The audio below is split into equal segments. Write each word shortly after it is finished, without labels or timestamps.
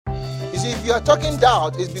see, if you are talking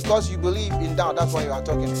doubt, it's because you believe in doubt. That's why you are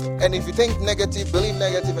talking it. And if you think negative, believe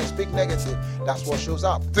negative, and speak negative, that's what shows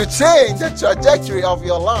up. To change the trajectory of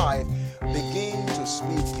your life, begin to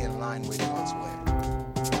speak in line with God's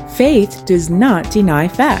word. Faith does not deny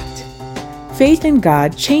fact. Faith in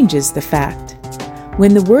God changes the fact.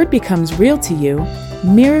 When the word becomes real to you,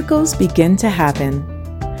 miracles begin to happen.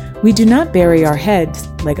 We do not bury our heads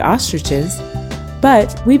like ostriches,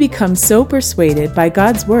 but we become so persuaded by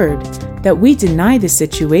God's word that we deny the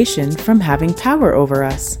situation from having power over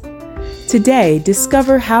us. Today,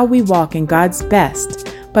 discover how we walk in God's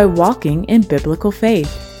best by walking in biblical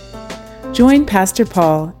faith. Join Pastor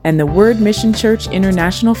Paul and the Word Mission Church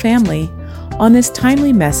International family on this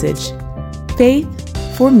timely message,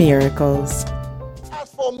 Faith for Miracles.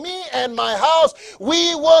 For me and my house,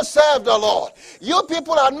 we will serve the Lord. You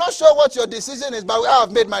people are not sure what your decision is, but I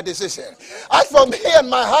have made my decision. As for me and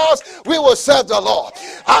my house, we will serve the Lord.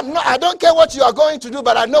 I don't care what you are going to do,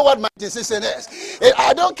 but I know what my decision is.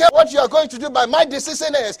 I don't care what you are going to do, but my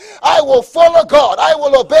decision is I will follow God. I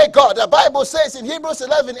will obey God. The Bible says in Hebrews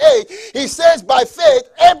 11:8, he says, by faith,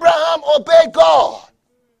 Abraham obeyed God.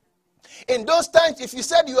 In those times, if you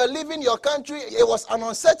said you are leaving your country, it was an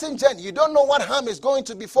uncertain journey. You don't know what harm is going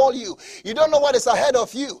to befall you. You don't know what is ahead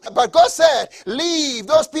of you. But God said, leave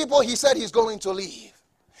those people. He said he's going to leave.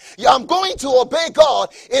 Yeah, I'm going to obey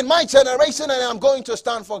God in my generation, and I'm going to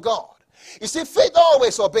stand for God. You see, faith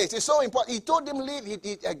always obeys. It's so important. He told him leave.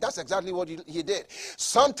 That's exactly what he did.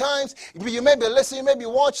 Sometimes you may be listening, you may be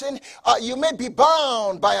watching, you may be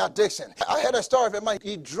bound by addiction. I heard a story of a man.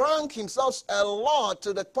 He drank himself a lot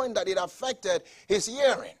to the point that it affected his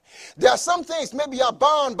hearing. There are some things, maybe you are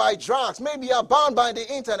bound by drugs, maybe you are bound by the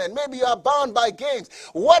internet, maybe you are bound by games.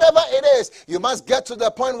 Whatever it is, you must get to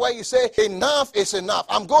the point where you say, enough is enough.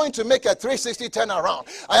 I'm going to make a 360 turnaround.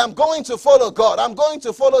 I am going to follow God. I'm going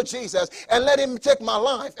to follow Jesus and let him take my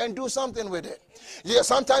life and do something with it. Yeah,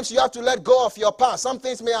 sometimes you have to let go of your past. Some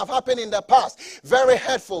things may have happened in the past. Very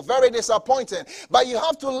hurtful, very disappointing. But you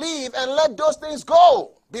have to leave and let those things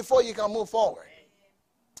go before you can move forward.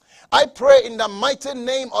 I pray in the mighty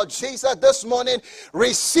name of Jesus this morning,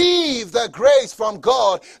 receive the grace from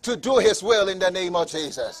God to do his will in the name of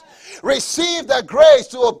Jesus. Receive the grace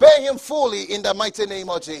to obey him fully in the mighty name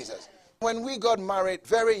of Jesus. When we got married,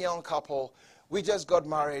 very young couple, we just got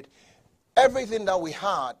married. Everything that we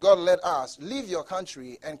had, God let us leave your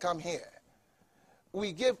country and come here.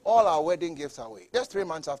 We gave all our wedding gifts away. Just 3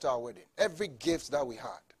 months after our wedding, every gift that we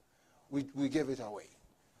had, we gave it away.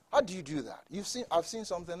 How do you do that? I've seen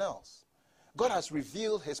something else. God has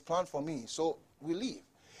revealed his plan for me, so we leave.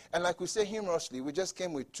 And like we say humorously, we just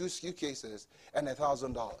came with 2 suitcases and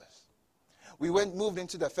 $1,000. We moved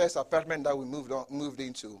into the first apartment that we moved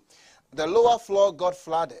into. The lower floor got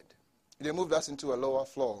flooded. They moved us into a lower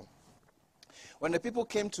floor. When the people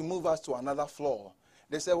came to move us to another floor,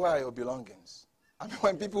 they said, where are your belongings? I mean,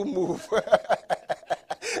 when people move,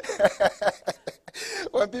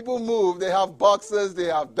 when people move, they have boxes, they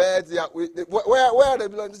have beds. Where are they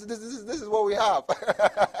belong? This is what we have.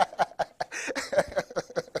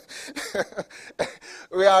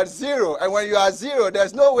 We are zero. And when you are zero,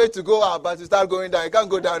 there's no way to go up but to start going down. You can't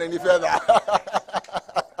go down any further.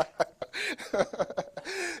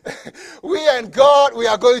 We and God, we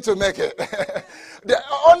are going to make it.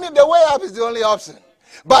 The way up is the only option.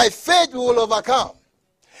 By faith, we will overcome.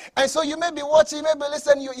 And so you may be watching, you may be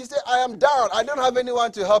listening, you say, I am down. I don't have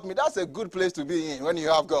anyone to help me. That's a good place to be in when you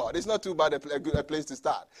have God. It's not too bad a place to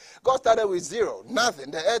start. God started with zero,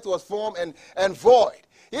 nothing. The earth was formed and void.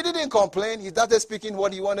 He didn't complain. He started speaking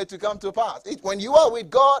what he wanted to come to pass. When you are with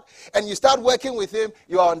God and you start working with him,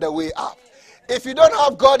 you are on the way up. If you don't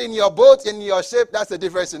have God in your boat, in your ship, that's a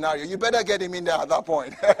different scenario. You better get him in there at that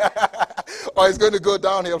point. Or it's going to go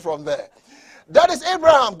downhill from there. That is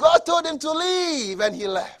Abraham. God told him to leave, and he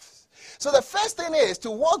left. So the first thing is,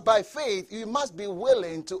 to walk by faith, you must be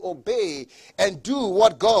willing to obey and do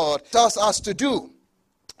what God tells us to do.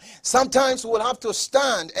 Sometimes we'll have to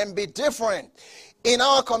stand and be different in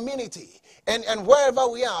our community and wherever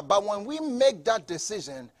we are. But when we make that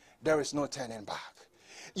decision, there is no turning back.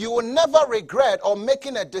 You will never regret or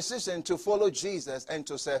making a decision to follow Jesus and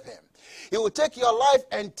to serve him. He will take your life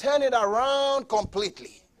and turn it around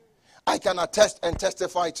completely. I can attest and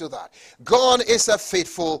testify to that. God is a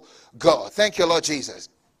faithful God. Thank you, Lord Jesus.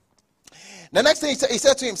 The next thing he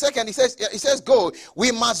said to him, second, he says, go.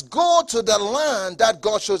 We must go to the land that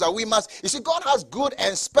God shows us. You see, God has good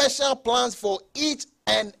and special plans for each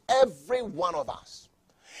and every one of us.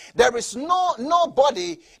 There is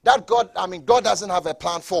nobody that God doesn't have a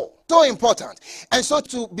plan for. So important. And so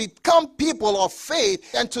to become people of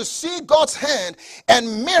faith and to see God's hand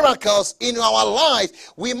and miracles in our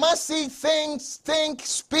life, we must see things, think,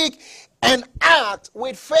 speak, and act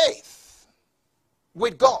with faith,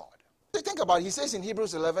 with God. Think about it. He says in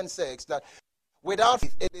Hebrews 11:6 that without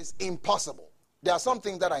faith it is impossible. There are some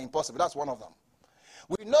things that are impossible. That's one of them.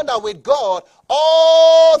 We know that with God,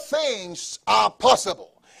 all things are possible.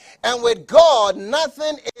 And with God,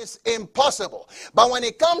 nothing is impossible. But when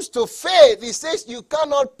it comes to faith, he says, you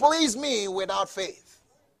cannot please me without faith.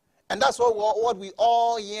 And that's what we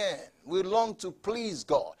all yearn. We long to please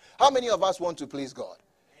God. How many of us want to please God?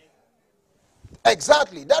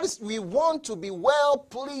 Exactly. That is, we want to be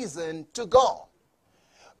well-pleasing to God.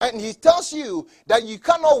 And he tells you that you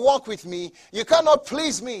cannot walk with me, you cannot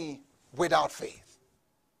please me without faith.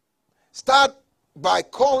 Start by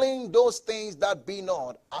calling those things that be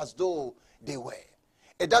not as though they were.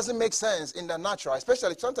 It doesn't make sense in the natural,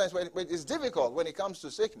 especially sometimes when it's difficult when it comes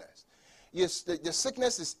to sickness. Yes, the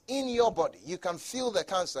sickness is in your body. You can feel the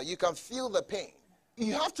cancer. You can feel the pain.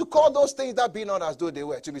 You have to call those things that be not as though they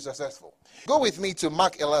were to be successful. Go with me to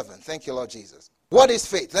Mark 11. Thank you, Lord Jesus. What is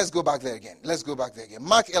faith? Let's go back there again.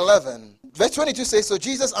 Mark 11, verse 22 says, so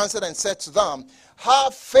Jesus answered and said to them,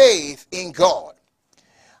 have faith in God.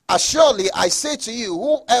 Surely I say to you,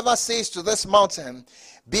 whoever says to this mountain,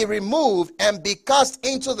 be removed and be cast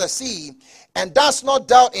into the sea, and does not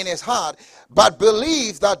doubt in his heart, but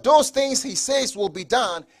believe that those things he says will be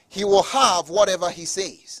done, he will have whatever he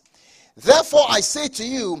says. Therefore I say to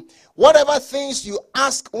you, whatever things you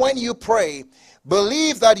ask when you pray,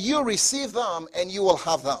 believe that you receive them and you will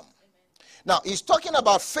have them. Now, he's talking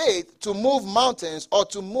about faith to move mountains or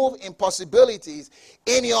to move impossibilities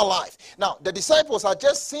in your life. Now, the disciples had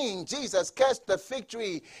just seen Jesus catch the fig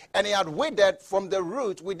tree, and he had withered from the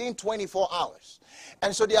root within 24 hours.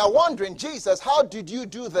 And so they are wondering, Jesus, how did you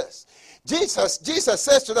do this? Jesus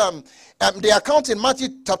says to them, the account in Matthew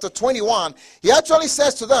chapter 21, he actually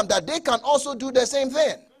says to them that they can also do the same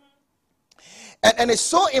thing. And it's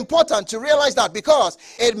so important to realize that because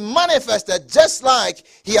it manifested just like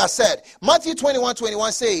he has said. Matthew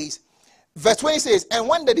 21:21 says, verse 20 says, and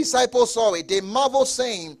when the disciples saw it, they marveled,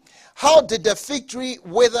 saying, how did the fig tree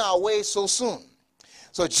wither away so soon?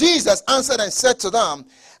 So Jesus answered and said to them,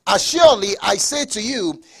 surely I say to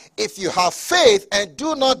you, if you have faith and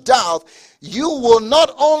do not doubt, you will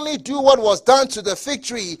not only do what was done to the fig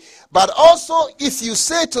tree, but also if you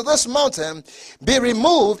say to this mountain, be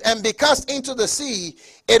removed and be cast into the sea,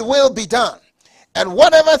 it will be done. And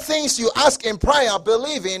whatever things you ask in prayer,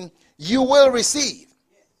 believing, you will receive.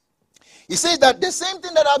 He says that the same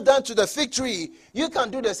thing that I've done to the fig tree, you can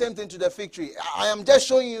do the same thing to the fig tree. I am just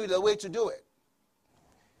showing you the way to do it.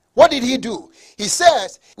 What did he do? He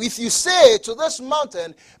says, if you say to this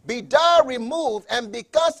mountain, be thou removed and be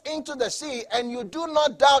cast into the sea, and you do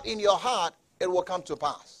not doubt in your heart, it will come to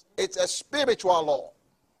pass. It's a spiritual law.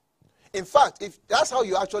 In fact, if that's how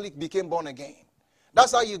you actually became born again.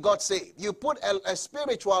 That's how you got saved. You put a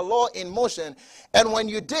spiritual law in motion, and when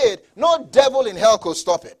you did, no devil in hell could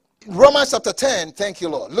stop it. Romans chapter 10, thank you,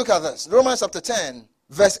 Lord. Look at this. Romans chapter 10,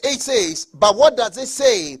 verse 8 says, but what does it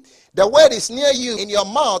say? The word is near you, in your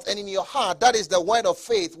mouth and in your heart. That is the word of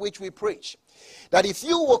faith which we preach. That if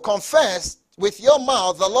you will confess with your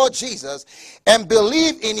mouth the Lord Jesus and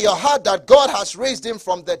believe in your heart that God has raised him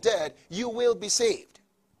from the dead, you will be saved.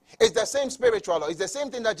 It's the same spiritual law. It's the same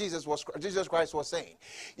thing that Jesus Christ was saying.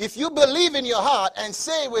 If you believe in your heart and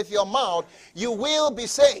say with your mouth, you will be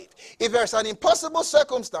saved. If there's an impossible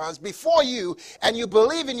circumstance before you and you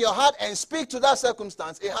believe in your heart and speak to that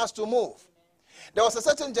circumstance, it has to move. There was a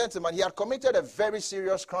certain gentleman, he had committed a very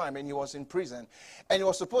serious crime and he was in prison. And he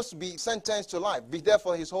was supposed to be sentenced to life, be there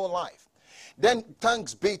for his whole life. Then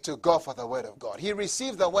thanks be to God for the word of God. He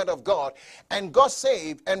received the word of God and got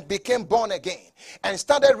saved and became born again and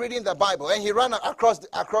started reading the Bible, and he ran across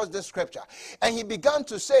the scripture and he began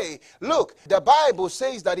to say, look, the Bible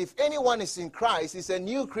says that if anyone is in Christ, he's a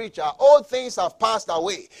new creature. All things have passed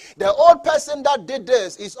away. The old person that did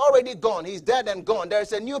this is already gone. He's dead and gone.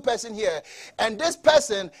 There's a new person here, and this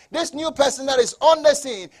new person that is on the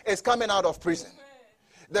scene is coming out of prison.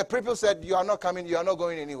 The people said, you are not coming, you are not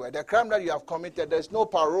going anywhere. The crime that you have committed, there's no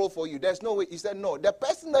parole for you. There's no way. He said, no, the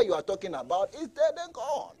person that you are talking about is dead and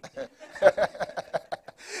gone.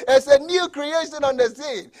 It's a new creation on the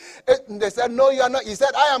scene. They said, no, you are not. He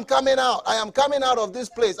said, I am coming out. I am coming out of this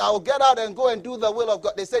place. I will get out and go and do the will of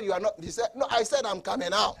God. They said, you are not. He said, no, I said, I'm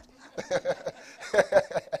coming out.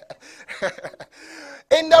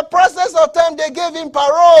 In the process of time, they gave him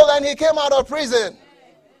parole and he came out of prison.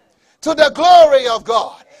 To the glory of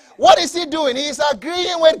God. What is he doing? He is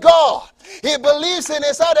agreeing with God. He believes in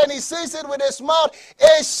his heart and he says it with his mouth.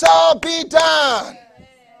 It shall be done.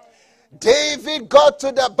 David got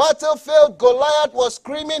to the battlefield. Goliath was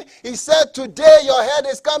screaming. He said, today your head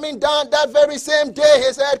is coming down. That very same day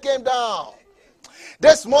his head came down.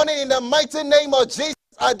 This morning in the mighty name of Jesus,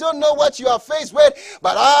 I don't know what you are faced with,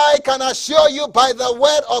 but I can assure you by the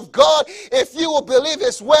word of God, if you will believe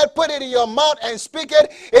his word, put it in your mouth and speak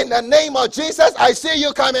it in the name of Jesus. I see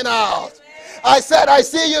you coming out. I said, I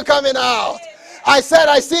see you coming out. I said,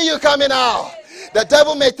 I see you coming out. The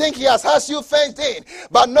devil may think he has you fainting,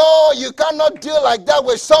 but no, you cannot deal like that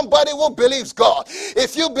with somebody who believes God.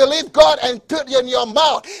 If you believe God and put it in your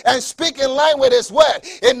mouth and speak in line with his word,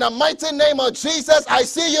 in the mighty name of Jesus, I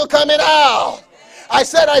see you coming out. I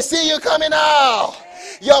said, I see you coming out.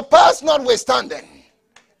 Your past notwithstanding.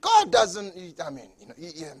 God doesn't, I mean,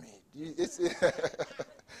 you hear me.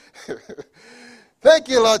 Thank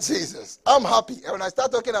you, Lord Jesus. I'm happy. And when I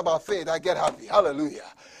start talking about faith, I get happy. Hallelujah.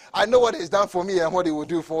 I know what he's done for me and what he will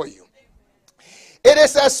do for you. It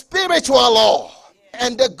is a spiritual law.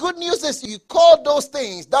 And the good news is you call those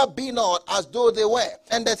things that be not as though they were.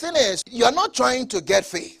 And the thing is, you are not trying to get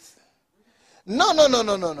faith. No.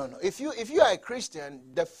 If you are a Christian,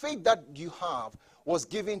 the faith that you have was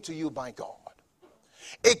given to you by God.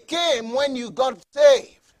 It came when you got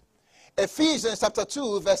saved. Ephesians chapter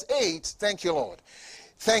 2 verse 8. Thank you, Lord.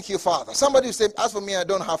 Thank you, Father. Somebody say, as for me, I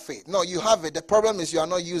don't have faith. No, you have it. The problem is you are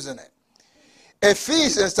not using it.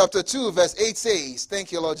 Ephesians chapter 2 verse 8 says,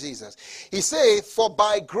 thank you, Lord Jesus. He says, for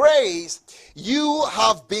by grace you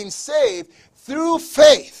have been saved through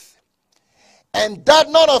faith. And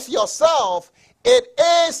that not of yourself, it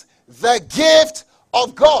is the gift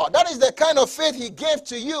of God. That is the kind of faith he gave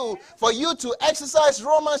to you for you to exercise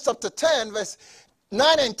Romans chapter 10 verse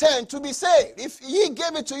 9 and 10 to be saved. If he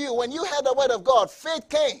gave it to you, when you heard the word of God, faith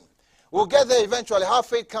came. We'll get there eventually, how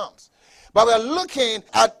faith comes. But we're looking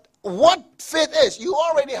at what faith is. You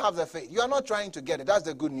already have the faith. You are not trying to get it. That's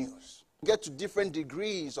the good news. Get to different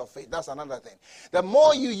degrees of faith. That's another thing. The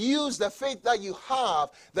more you use the faith that you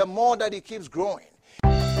have, the more that it keeps growing.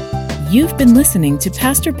 You've been listening to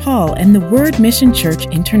Pastor Paul and the Word Mission Church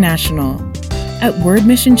International. At Word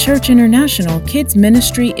Mission Church International, kids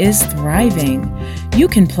ministry is thriving. You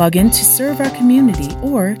can plug in to serve our community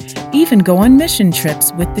or even go on mission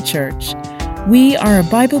trips with the church. We are a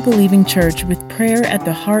Bible-believing church with prayer at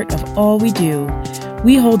the heart of all we do.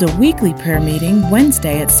 We hold a weekly prayer meeting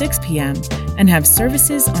Wednesday at 6 p.m. and have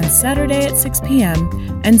services on Saturday at 6 p.m.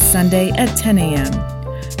 and Sunday at 10 a.m.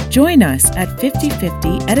 Join us at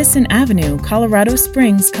 5050 Edison Avenue, Colorado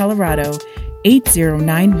Springs, Colorado,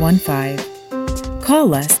 80915.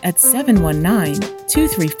 Call us at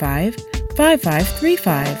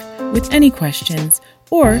 719-235-5535 with any questions,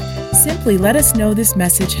 or simply let us know this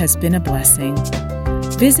message has been a blessing.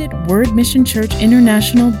 Visit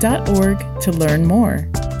wordmissionchurchinternational.org to learn more.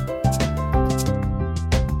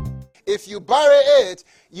 If you bury it,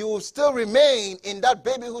 you will still remain in that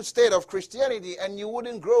babyhood state of Christianity and you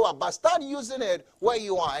wouldn't grow up. But start using it where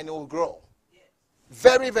you are and it will grow.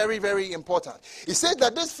 Very, very, very important. He said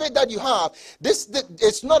that this faith that you have,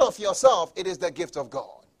 it's not of yourself, it is the gift of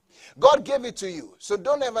God. God gave it to you. So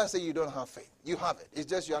don't ever say you don't have faith. You have it. It's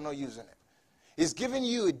just you are not using it. He's given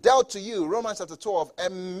you, it dealt to you, Romans chapter 12, a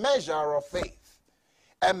measure of faith.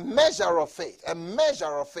 A measure of faith. A measure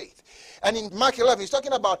of faith. And in Mark 11, he's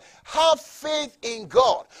talking about have faith in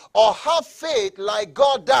God, or have faith like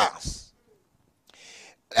God does.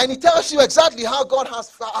 And he tells you exactly how God has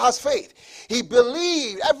faith. He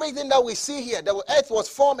believed everything that we see here. The earth was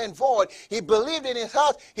formed and void. He believed in his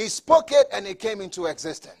heart. He spoke it and it came into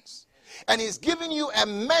existence. And he's giving you a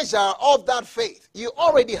measure of that faith. You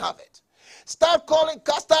already have it. Start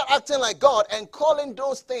acting like God and calling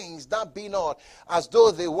those things that be not as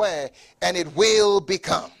though they were, and it will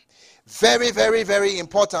become. Very, very, very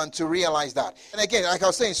important to realize that. And again, like I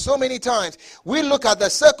was saying so many times, we look at the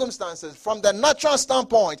circumstances from the natural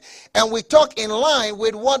standpoint and we talk in line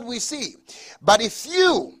with what we see. But if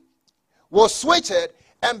you will switch it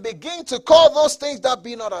and begin to call those things that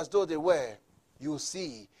be not as though they were, you'll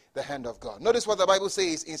see the hand of God. Notice what the Bible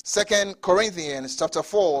says in 2 Corinthians chapter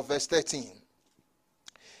 4, verse 13.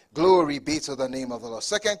 Glory be to the name of the Lord.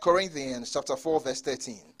 2 Corinthians chapter 4, verse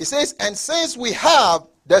 13. It says, and since we have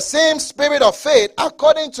the same spirit of faith,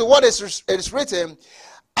 according to what is written,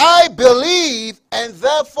 I believe and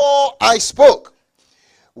therefore I spoke.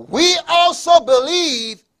 We also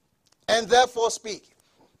believe and therefore speak.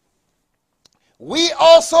 We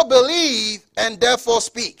also believe and therefore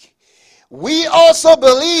speak. We also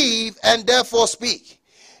believe and therefore speak.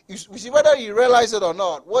 You see, whether you realize it or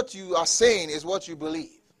not, what you are saying is what you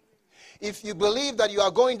believe. If you believe that you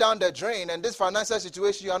are going down the drain and this financial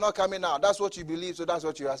situation, you are not coming out, that's what you believe, so that's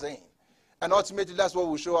what you are saying. And ultimately, that's what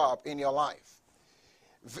will show up in your life.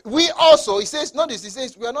 We also, he says, notice, he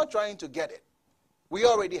says, we are not trying to get it. We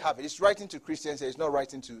already have it. It's writing to Christians, it's not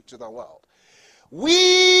writing to the world. We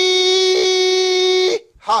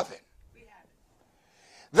have it.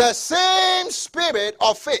 The same spirit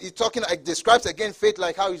of faith. He's talking, describes again faith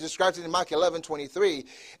like how he describes it in Mark 11:23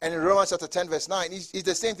 and in Romans chapter 10 verse 9. It's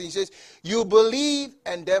the same thing. He says, you believe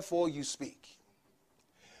and therefore you speak.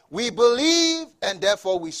 We believe and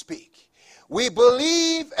therefore we speak. We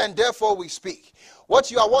believe and therefore we speak. What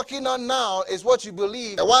you are working on now is what you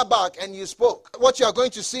believe a while back and you spoke. What you are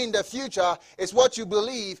going to see in the future is what you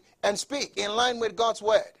believe and speak in line with God's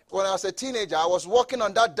word. When I was a teenager, I was walking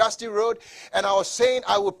on that dusty road and I was saying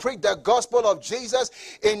I will preach the gospel of Jesus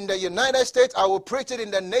in the United States. I will preach it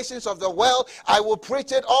in the nations of the world. I will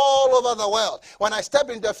preach it all over the world. When I stepped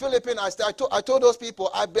in the Philippines, I told those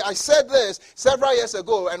people, I said this several years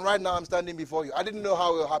ago, and right now I'm standing before you. I didn't know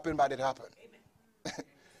how it will happen, but it happened.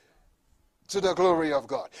 To the glory of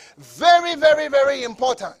God. Very, very, very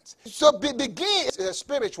important. So begin is a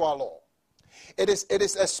spiritual law. It is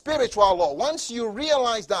a spiritual law. Once you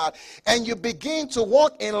realize that and you begin to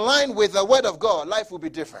walk in line with the word of God, life will be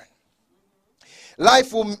different.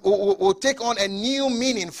 Life will take on a new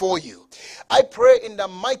meaning for you. I pray in the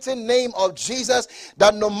mighty name of Jesus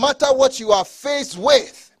that no matter what you are faced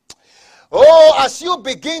with, as you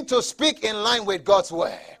begin to speak in line with God's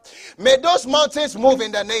word, may those mountains move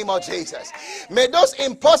in the name of Jesus. May those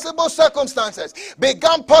impossible circumstances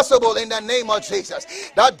become possible in the name of Jesus.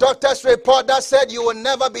 That doctor's report that said you will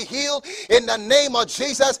never be healed, in the name of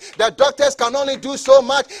Jesus, the doctors can only do so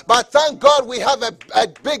much, but thank God we have a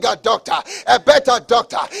bigger doctor, a better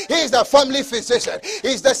doctor. He is the family physician.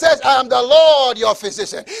 He says, I am the Lord your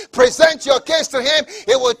physician. Present your case to him.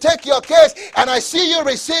 He will take your case, and I see you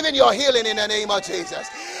receiving your healing in the name of Jesus.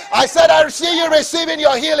 I said, I see you receiving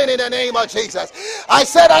your healing in the name of Jesus. I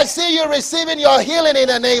said, I see you receiving your healing in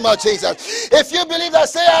the name of Jesus. If you believe that,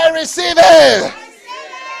 say, I receive it.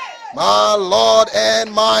 My Lord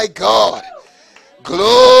and my God.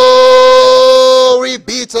 Glory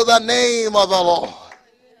be to the name of the Lord.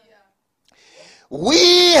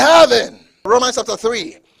 We have in Romans chapter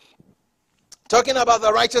 3, talking about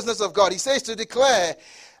the righteousness of God. He says to declare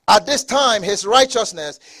at this time his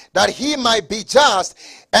righteousness, that he might be just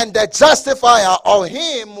and the justifier of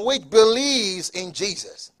him which believes in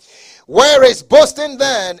Jesus. Where is boasting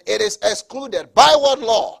then? It is excluded. By what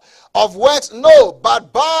law? Of works? No,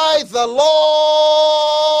 but by the law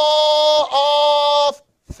of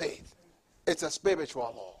faith. It's a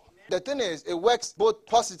spiritual law. The thing is, it works both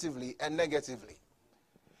positively and negatively.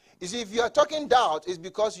 You see, if you are talking doubt, it's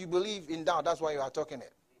because you believe in doubt. That's why you are talking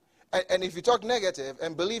it. And if you talk negative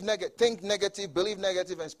and believe negative, think negative, believe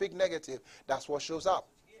negative, and speak negative, that's what shows up.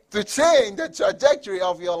 To change the trajectory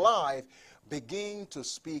of your life, begin to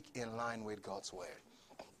speak in line with God's word.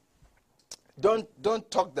 Don't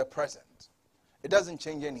talk the present. It doesn't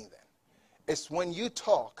change anything. It's when you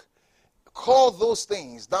talk, call those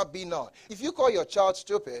things that be not. If you call your child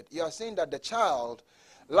stupid, you are saying that the child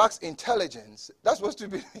lacks intelligence. That's what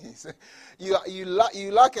stupid means. You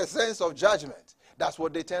lack a sense of judgment. That's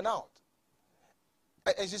what they turn out.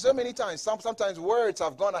 And see, so many times, sometimes words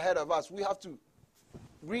have gone ahead of us. We have to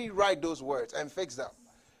rewrite those words and fix them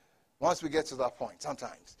once we get to that point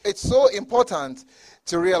sometimes. It's so important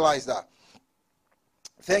to realize that.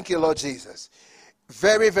 Thank you, Lord Jesus.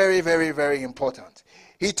 Very, very, very, very important.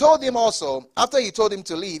 He told him also, after he told him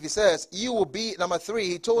to leave, he says, you will be, number 3,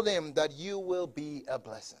 he told him that you will be a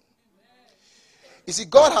blessing. You see,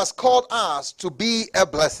 God has called us to be a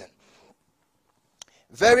blessing.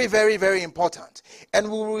 Very, very, very important. And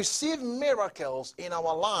we will receive miracles in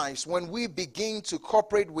our lives when we begin to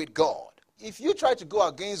cooperate with God. If you try to go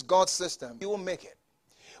against God's system, you won't make it.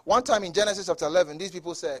 One time in Genesis chapter 11, these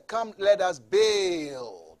people said, come, let us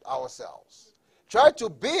build ourselves. Try to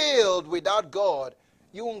build without God,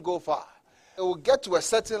 you won't go far. It will get to a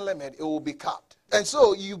certain limit, it will be capped. And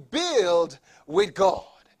so you build with God.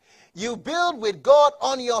 You build with God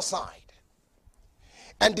on your side.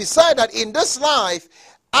 And decide that in this life,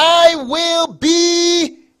 I will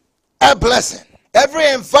be a blessing. Every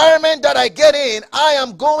environment that I get in, I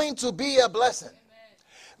am going to be a blessing.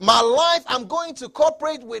 My life, I'm going to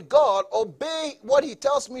cooperate with God, obey what he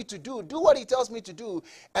tells me to do what he tells me to do,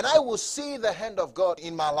 and I will see the hand of God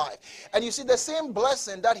in my life. And you see, the same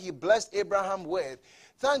blessing that he blessed Abraham with,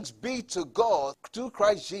 thanks be to God, through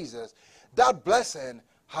Christ Jesus, that blessing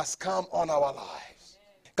has come on our lives.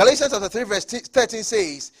 Galatians chapter 3 verse 13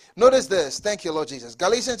 says, notice this, thank you Lord Jesus.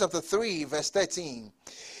 Galatians chapter 3 verse 13,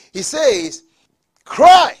 He says,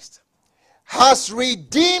 Christ has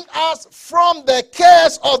redeemed us from the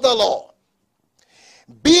curse of the law,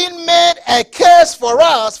 being made a curse for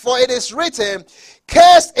us, for it is written,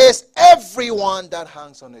 cursed is everyone that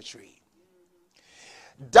hangs on a tree.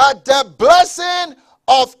 That the blessing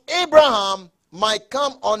of Abraham might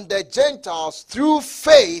come on the Gentiles through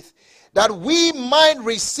faith, that we might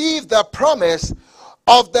receive the promise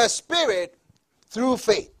of the Spirit through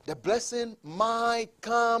faith. The blessing might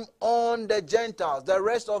come on the Gentiles, the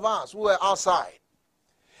rest of us who are outside.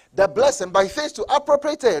 The blessing by faith to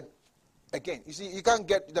appropriate it. Again, you see, you can't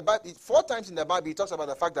get the Bible. 4 times in the Bible, it talks about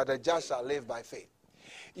the fact that the just shall live by faith.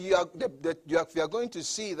 You are going to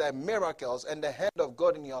see the miracles and the hand of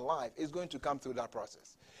God in your life is going to come through that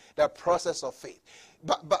process. The process of faith.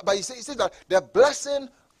 But he says that the blessing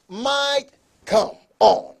might come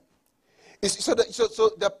on. So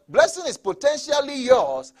the blessing is potentially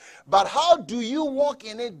yours, but how do you walk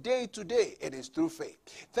in it day to day? It is through faith.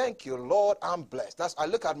 Thank you, Lord, I'm blessed. I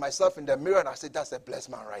look at myself in the mirror and I say, that's a blessed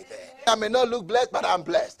man right there. I may not look blessed, but I'm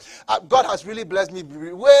blessed. God has really blessed me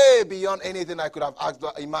way beyond anything I could have asked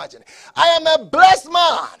or imagined. I am a blessed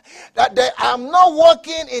man. I am not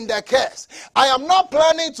walking in the curse. I am not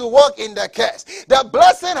planning to walk in the curse. The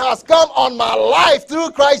blessing has come on my life through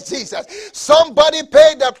Christ Jesus. Somebody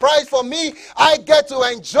paid the price for me. I get to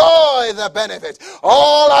enjoy the benefits.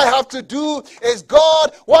 All I have to do is,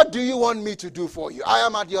 God, what do you want me to do for you? I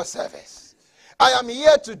am at your service. I am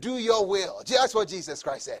here to do your will. That's what Jesus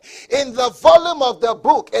Christ said. In the volume of the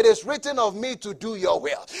book, it is written of me to do your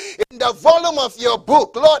will. In the volume of your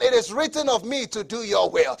book, Lord, it is written of me to do your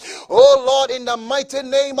will. Oh, Lord, in the mighty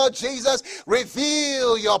name of Jesus,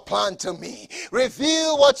 reveal your plan to me.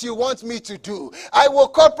 Reveal what you want me to do. I will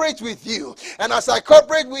cooperate with you. And as I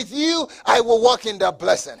cooperate with you, I will walk in the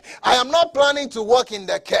blessing. I am not planning to walk in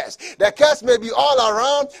the curse. The curse may be all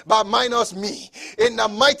around, but minus me. In the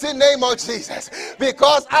mighty name of Jesus.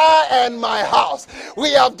 Because I and my house,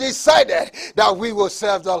 we have decided that we will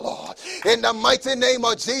serve the Lord. In the mighty name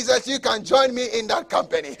of Jesus, you can join me in that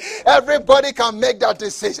company. Everybody can make that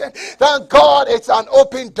decision. Thank God it's an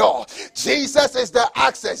open door. Jesus is the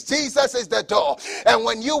access. Jesus is the door. And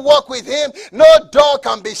when you walk with him, no door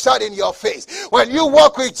can be shut in your face. When you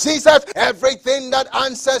walk with Jesus, everything that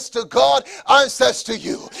answers to God answers to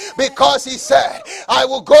you. Because he said, I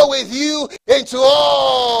will go with you into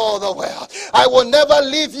all the world. I will never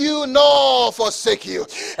leave you nor forsake you.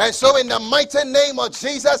 And so in the mighty name of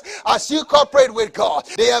Jesus, as you cooperate with God,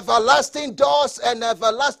 the everlasting doors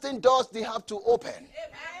they have to open.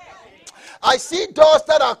 I see doors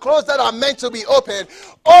that are closed that are meant to be open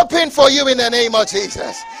for you in the name of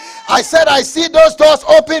Jesus. I said I see those doors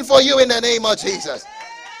open for you in the name of Jesus.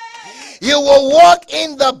 You will walk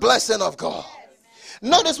in the blessing of God.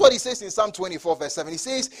 Notice what he says in Psalm 24 verse 7. He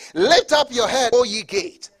says, lift up your head, O ye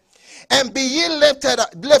gate, and be ye lifted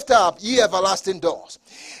up, ye everlasting doors,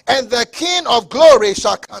 and the King of glory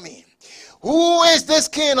shall come in. Who is this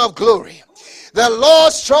King of glory? The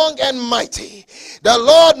Lord strong and mighty, the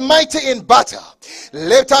Lord mighty in battle.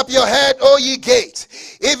 Lift up your head, O ye gates,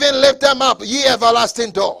 even lift them up, ye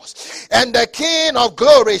everlasting doors, and the King of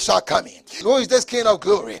glory shall come in. Who is this King of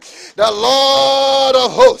glory? The Lord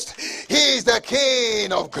of hosts. He is the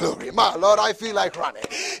King of glory. My Lord, I feel like running.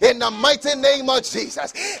 In the mighty name of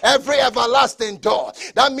Jesus, every everlasting door.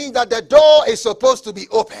 That means that the door is supposed to be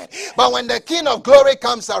open. But when the King of glory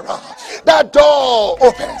comes around, that door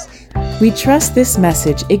opens. We trust this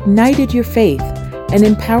message ignited your faith and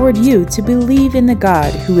empowered you to believe in the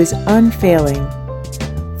God who is unfailing.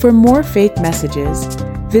 For more faith messages,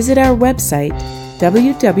 visit our website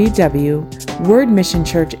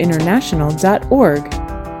www.wordmissionchurchinternational.org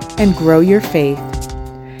and grow your faith.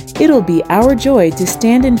 It'll be our joy to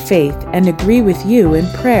stand in faith and agree with you in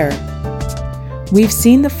prayer. We've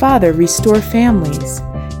seen the Father restore families,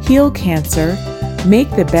 heal cancer,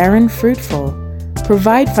 make the barren fruitful,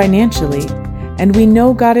 provide financially, and we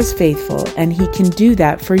know God is faithful and he can do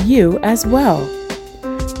that for you as well.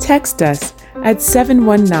 Text us at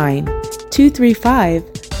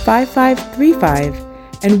 719-235-5535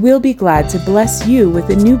 and we'll be glad to bless you with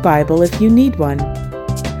a new Bible if you need one.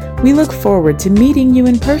 We look forward to meeting you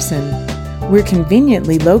in person. We're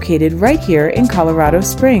conveniently located right here in Colorado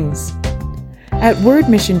Springs. At Word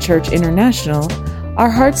Mission Church International,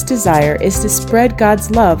 our heart's desire is to spread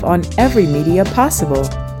God's love on every media possible.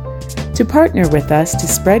 To partner with us to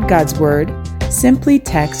spread God's word, simply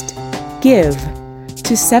text GIVE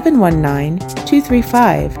to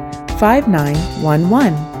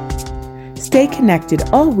 719-235-5911. Stay connected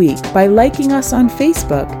all week by liking us on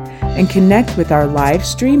Facebook and connect with our live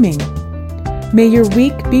streaming. May your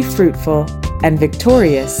week be fruitful and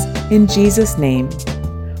victorious in Jesus' name.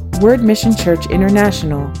 Word Mission Church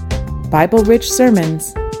International, Bible-rich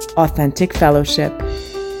sermons, authentic fellowship.